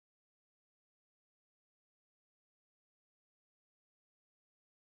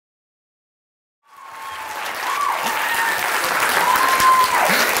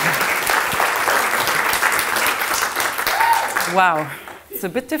Wow, it's a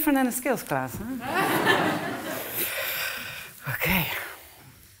bit different than a skills class, huh? Okay.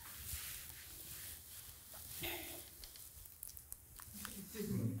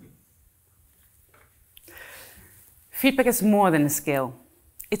 Feedback is more than a skill.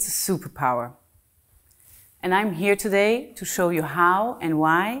 It's a superpower. And I'm here today to show you how and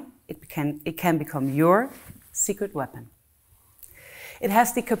why it can become your secret weapon. It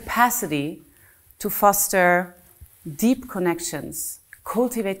has the capacity to foster deep connections,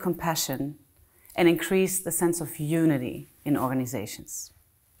 cultivate compassion, and increase the sense of unity in organizations.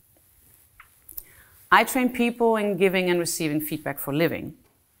 I train people in giving and receiving feedback for a living.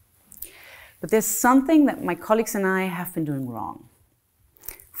 But there's something that my colleagues and I have been doing wrong.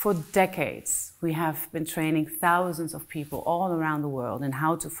 For decades, we have been training thousands of people all around the world in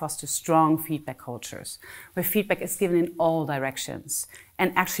how to foster strong feedback cultures, where feedback is given in all directions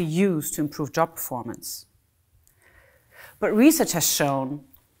and actually used to improve job performance. But research has shown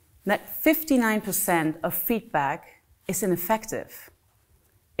that 59% of feedback is ineffective.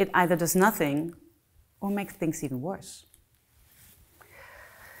 It either does nothing or makes things even worse.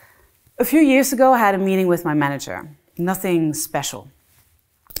 A few years ago, I had a meeting with my manager. Nothing special.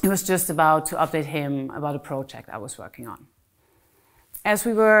 It was just about to update him about a project I was working on. As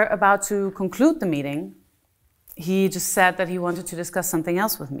we were about to conclude the meeting, he just said that he wanted to discuss something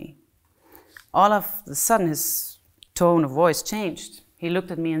else with me. All of a sudden, his tone of voice changed. He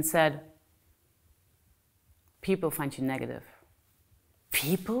looked at me and said, "People find you negative."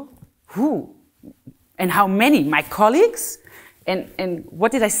 People? Who? And how many? My colleagues? And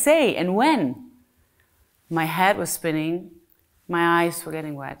what did I say and when? My head was spinning, my eyes were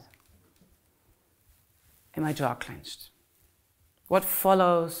getting wet, and my jaw clenched. What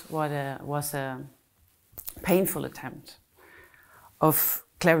follows was a painful attempt of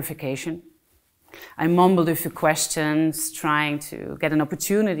clarification. I mumbled a few questions, trying to get an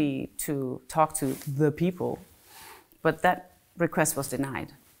opportunity to talk to the people, but that request was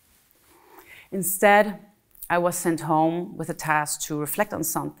denied. Instead, I was sent home with a task to reflect on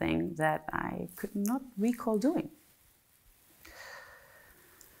something that I could not recall doing.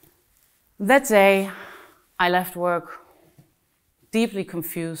 That day, I left work deeply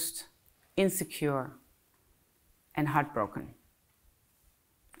confused, insecure, and heartbroken.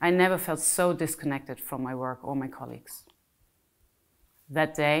 I never felt so disconnected from my work or my colleagues.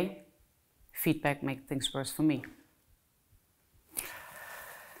 That day, feedback made things worse for me.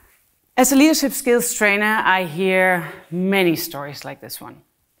 As a leadership skills trainer, I hear many stories like this one.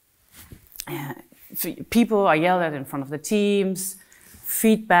 People are yelled at in front of the teams,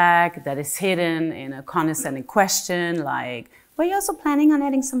 feedback that is hidden in a condescending question like, "Were you also planning on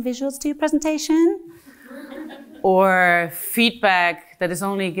adding some visuals to your presentation?" Or feedback that is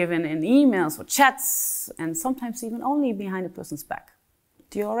only given in emails or chats, and sometimes even only behind a person's back.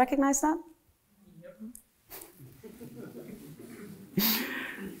 Do you all recognize that? Yep.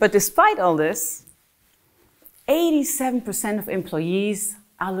 But despite all this, 87% of employees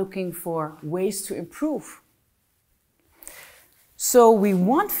are looking for ways to improve. So we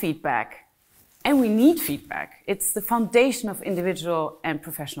want feedback, and we need feedback. It's the foundation of individual and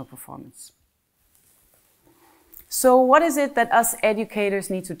professional performance. So what is it that us educators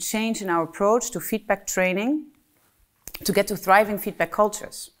need to change in our approach to feedback training to get to thriving feedback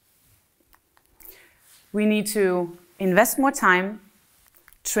cultures? We need to invest more time,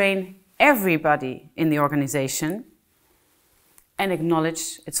 train everybody in the organization, and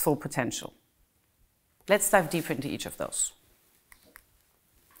acknowledge its full potential. Let's dive deeper into each of those.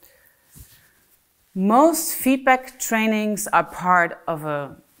 Most feedback trainings are part of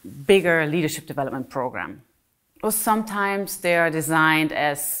a bigger leadership development program. Or sometimes they are designed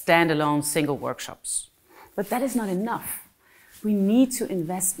as standalone single workshops. But that is not enough. We need to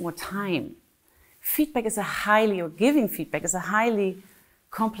invest more time. Feedback is giving feedback is a highly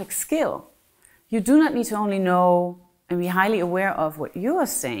complex skill. You do not need to only know and be highly aware of what you are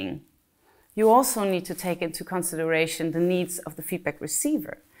saying. You also need to take into consideration the needs of the feedback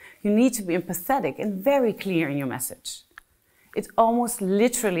receiver. You need to be empathetic and very clear in your message. It's almost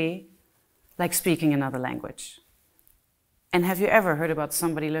literally like speaking another language. And have you ever heard about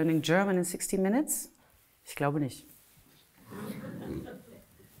somebody learning German in 60 minutes? Ich glaube nicht.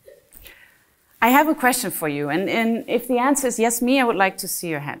 I have a question for you, and if the answer is yes, me, I would like to see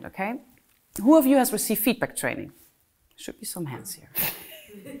your hand, okay? Who of you has received feedback training? Should be some hands here.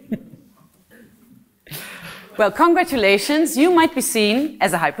 Well, congratulations, you might be seen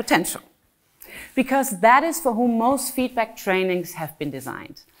as a high potential. Because that is for whom most feedback trainings have been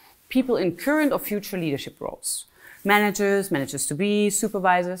designed. People in current or future leadership roles. Managers, managers-to-be,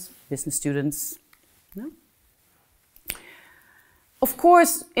 supervisors, business students. No? Of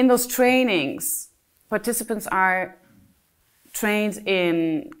course, in those trainings, participants are trained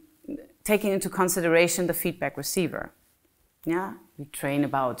in taking into consideration the feedback receiver. Yeah, we train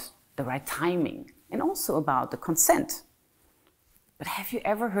about the right timing and also about the consent. But have you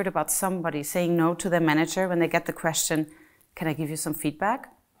ever heard about somebody saying no to their manager when they get the question, "Can I give you some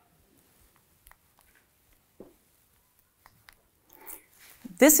feedback?"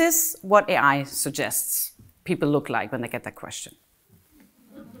 This is what AI suggests people look like when they get that question.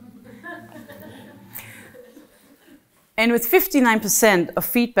 And with 59% of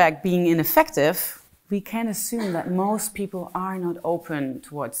feedback being ineffective, we can assume that most people are not open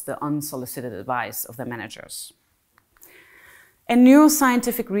towards the unsolicited advice of their managers. And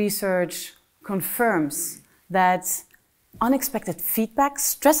neuroscientific research confirms that unexpected feedback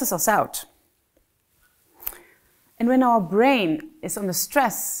stresses us out. And when our brain is under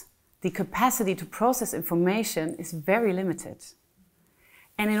stress, the capacity to process information is very limited.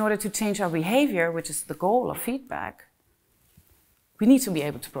 And in order to change our behavior, which is the goal of feedback, we need to be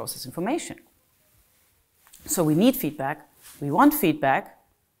able to process information. So we need feedback, we want feedback,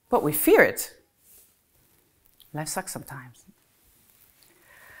 but we fear it. Life sucks sometimes.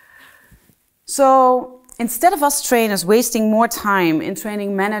 So instead of us trainers wasting more time in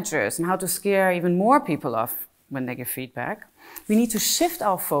training managers and how to scare even more people off when they give feedback, we need to shift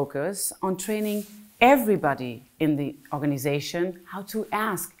our focus on training everybody in the organization how to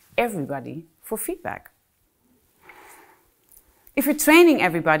ask everybody for feedback. If we're training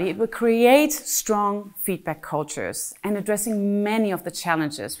everybody, it will create strong feedback cultures and addressing many of the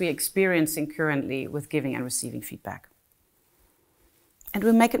challenges we're experiencing currently with giving and receiving feedback. And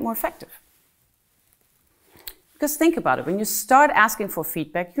we'll make it more effective. Because think about it, when you start asking for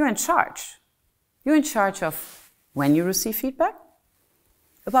feedback, you're in charge. You're in charge of when you receive feedback,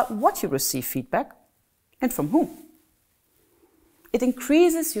 about what you receive feedback, and from whom. It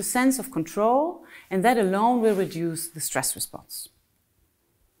increases your sense of control, and that alone will reduce the stress response.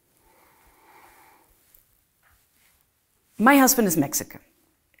 My husband is Mexican.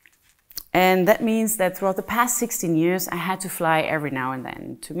 And that means that throughout the past 16 years, I had to fly every now and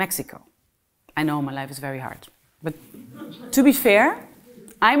then to Mexico. I know my life is very hard. But to be fair,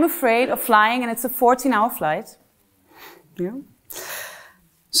 I'm afraid of flying, and it's a 14-hour flight. Yeah.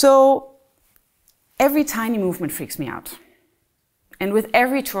 So every tiny movement freaks me out. And with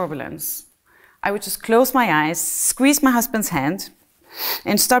every turbulence, I would just close my eyes, squeeze my husband's hand,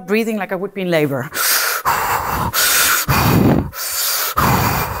 and start breathing like I would be in labor.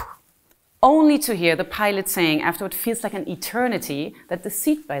 Only to hear the pilot saying, after what feels like an eternity, that the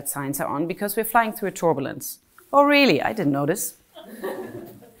seatbelt signs are on because we're flying through a turbulence. Oh, really? I didn't notice.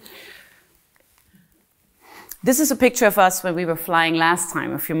 This is a picture of us when we were flying last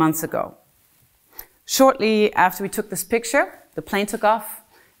time, a few months ago. Shortly after we took this picture, the plane took off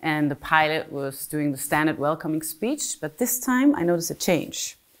and the pilot was doing the standard welcoming speech, but this time I noticed a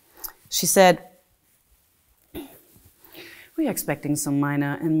change. She said, "We are expecting some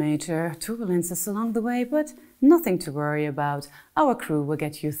minor and major turbulences along the way, but nothing to worry about. Our crew will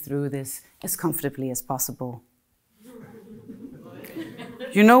get you through this as comfortably as possible."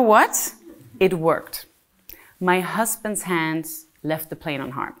 You know what? It worked. My husband's hands left the plane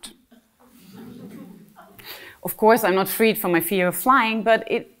unharmed. Of course, I'm not freed from my fear of flying, but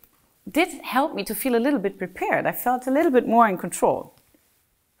it did help me to feel a little bit prepared. I felt a little bit more in control.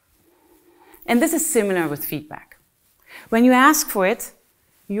 And this is similar with feedback. When you ask for it,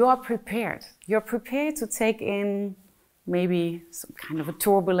 you are prepared. You're prepared to take in maybe some kind of a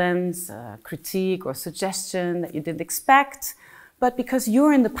turbulence, a critique or suggestion that you didn't expect. But because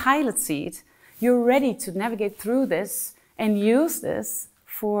you're in the pilot seat, you're ready to navigate through this and use this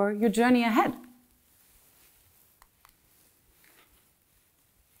for your journey ahead.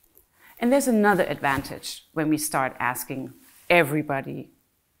 And there's another advantage when we start asking everybody,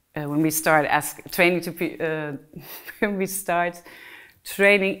 when we start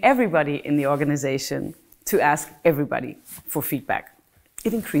training everybody in the organization to ask everybody for feedback.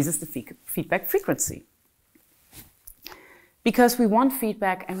 It increases the feedback frequency. Because we want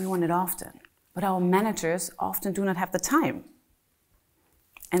feedback and we want it often, but our managers often do not have the time.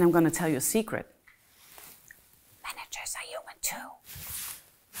 And I'm going to tell you a secret. Managers are human too.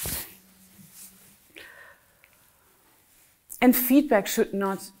 And feedback should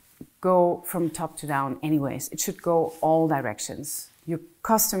not go from top to down anyways. It should go all directions. Your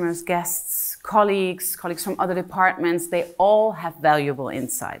customers, guests, colleagues from other departments, they all have valuable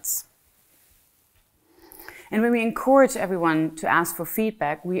insights. And when we encourage everyone to ask for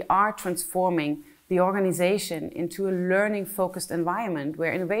feedback, we are transforming the organization into a learning-focused environment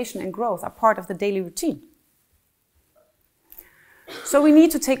where innovation and growth are part of the daily routine. So we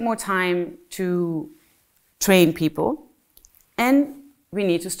need to take more time to train people, and we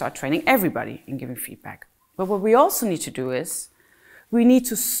need to start training everybody in giving feedback. But what we also need to do is, we need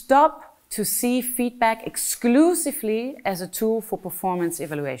to stop to see feedback exclusively as a tool for performance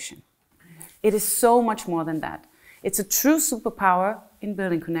evaluation. It is so much more than that. It's a true superpower in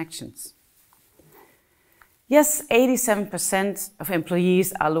building connections. Yes, 87% of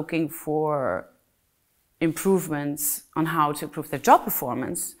employees are looking for improvements on how to improve their job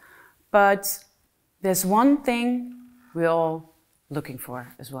performance, but there's one thing we're all looking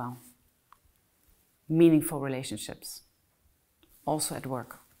for as well: meaningful relationships, also at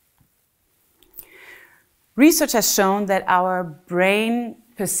work. Research has shown that our brain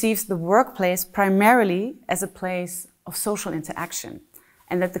perceives the workplace primarily as a place of social interaction,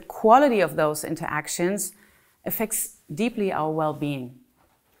 and that the quality of those interactions affects deeply our well-being.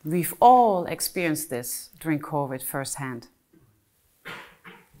 We've all experienced this during COVID firsthand.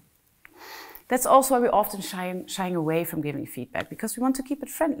 That's also why we're often shying away from giving feedback, because we want to keep it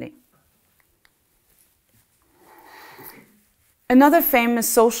friendly. Another famous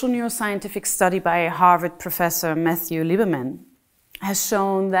social neuroscientific study by Harvard professor Matthew Lieberman has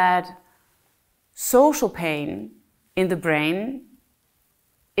shown that social pain in the brain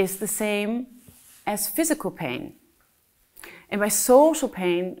is the same as physical pain. And by social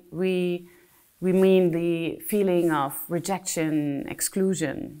pain, we mean the feeling of rejection,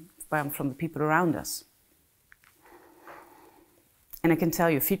 exclusion from the people around us. And I can tell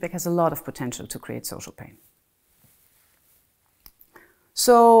you, feedback has a lot of potential to create social pain.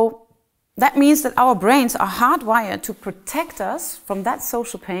 So that means that our brains are hardwired to protect us from that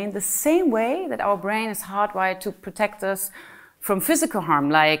social pain the same way that our brain is hardwired to protect us from physical harm,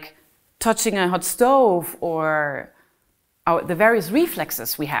 like touching a hot stove or the various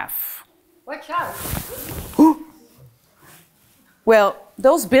reflexes we have. Watch out! Well,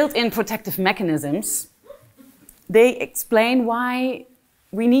 those built-in protective mechanisms, they explain why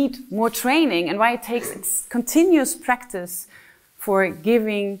we need more training and why it takes continuous practice for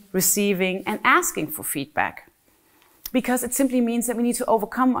giving, receiving, and asking for feedback. Because it simply means that we need to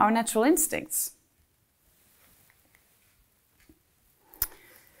overcome our natural instincts.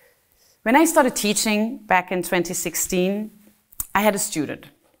 When I started teaching back in 2016, I had a student.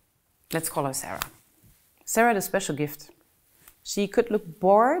 Let's call her Sarah. Sarah had a special gift. She could look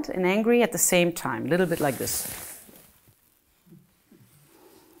bored and angry at the same time, a little bit like this.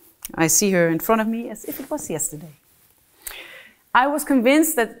 I see her in front of me as if it was yesterday. I was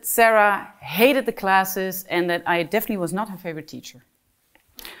convinced that Sarah hated the classes and that I definitely was not her favorite teacher.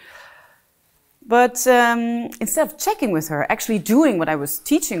 But instead of checking with her, actually doing what I was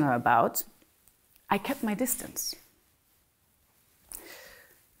teaching her about, I kept my distance.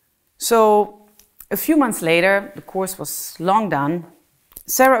 So a few months later, the course was long done,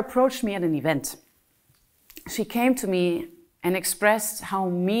 Sarah approached me at an event. She came to me and expressed how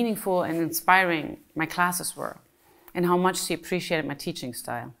meaningful and inspiring my classes were, and how much she appreciated my teaching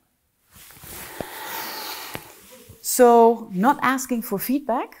style. So, not asking for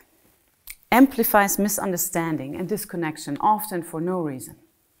feedback amplifies misunderstanding and disconnection, often for no reason.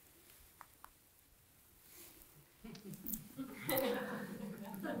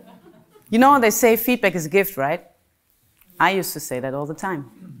 You know, they say feedback is a gift, right? I used to say that all the time.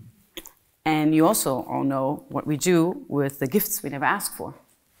 And you also all know what we do with the gifts we never ask for.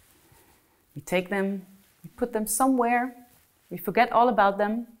 We take them, we put them somewhere, we forget all about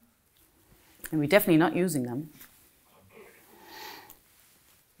them, and we're definitely not using them.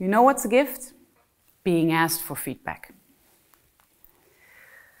 You know what's a gift? Being asked for feedback.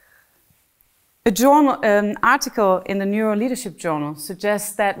 An article in the Neuro Leadership Journal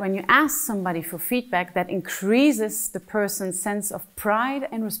suggests that when you ask somebody for feedback, that increases the person's sense of pride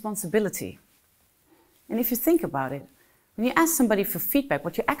and responsibility. And if you think about it, when you ask somebody for feedback,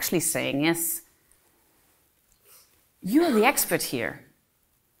 what you're actually saying is, you're the expert here.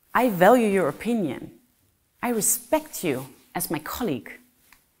 I value your opinion. I respect you as my colleague.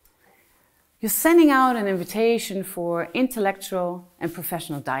 You're sending out an invitation for intellectual and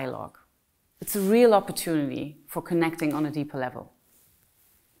professional dialogue. It's a real opportunity for connecting on a deeper level.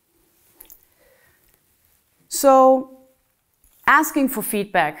 So, asking for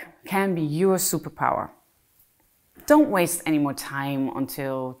feedback can be your superpower. Don't waste any more time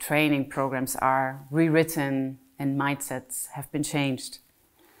until training programs are rewritten and mindsets have been changed.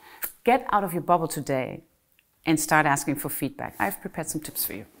 Get out of your bubble today and start asking for feedback. I've prepared some tips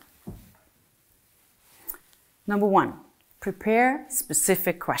for you. Number 1, prepare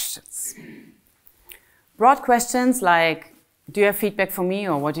specific questions. Broad questions like, do you have feedback for me,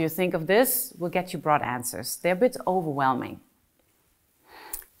 or what do you think of this, will get you broad answers. They're a bit overwhelming.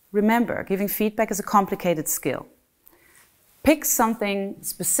 Remember, giving feedback is a complicated skill. Pick something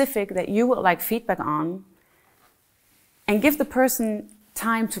specific that you would like feedback on and give the person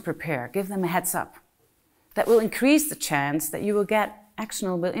time to prepare. Give them a heads up. That will increase the chance that you will get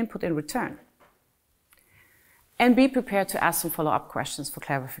actionable input in return. And be prepared to ask some follow-up questions for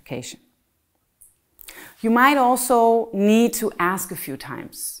clarification. You might also need to ask a few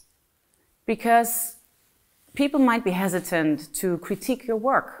times because people might be hesitant to critique your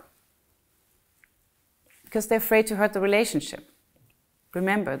work because they're afraid to hurt the relationship.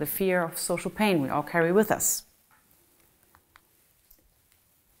 Remember, the fear of social pain we all carry with us.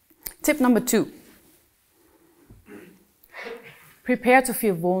 Tip number 2. Prepare to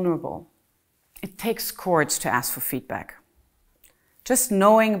feel vulnerable. It takes courage to ask for feedback. Just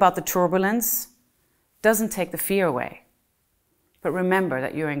knowing about the turbulence doesn't take the fear away. But remember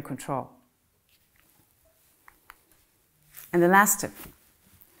that you're in control. And the last tip.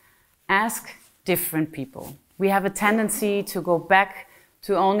 Ask different people. We have a tendency to go back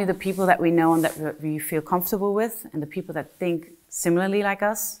to only the people that we know and that we feel comfortable with and the people that think similarly like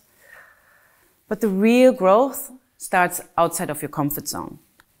us. But the real growth starts outside of your comfort zone.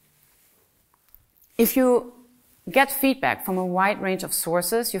 If you get feedback from a wide range of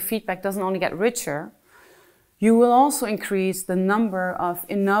sources, your feedback doesn't only get richer, you will also increase the number of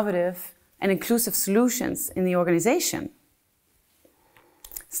innovative and inclusive solutions in the organization.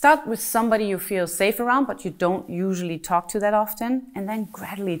 Start with somebody you feel safe around, but you don't usually talk to that often, and then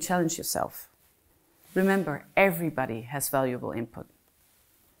gradually challenge yourself. Remember, everybody has valuable input.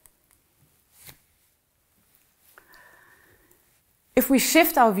 If we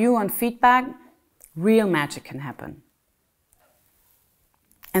shift our view on feedback, real magic can happen.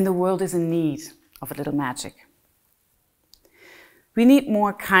 And the world is in need of a little magic. We need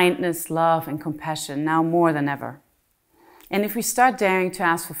more kindness, love, and compassion now more than ever. And if we start daring to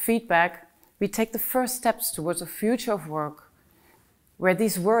ask for feedback, we take the first steps towards a future of work where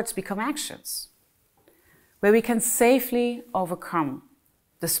these words become actions, where we can safely overcome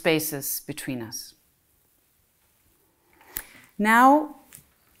the spaces between us. Now,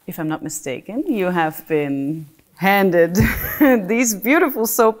 if I'm not mistaken, you have been handed these beautiful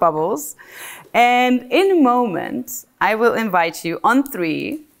soap bubbles. And in a moment, I will invite you on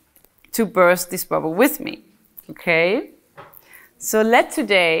 3 to burst this bubble with me. Okay? So let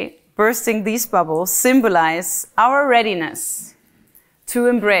today, bursting these bubbles, symbolize our readiness to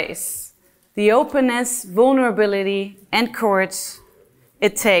embrace the openness, vulnerability, and courage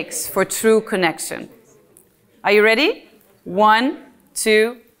it takes for true connection. Are you ready? 1,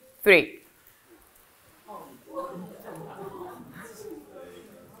 2, 3.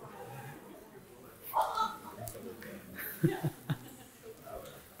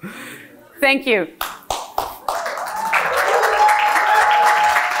 Thank you.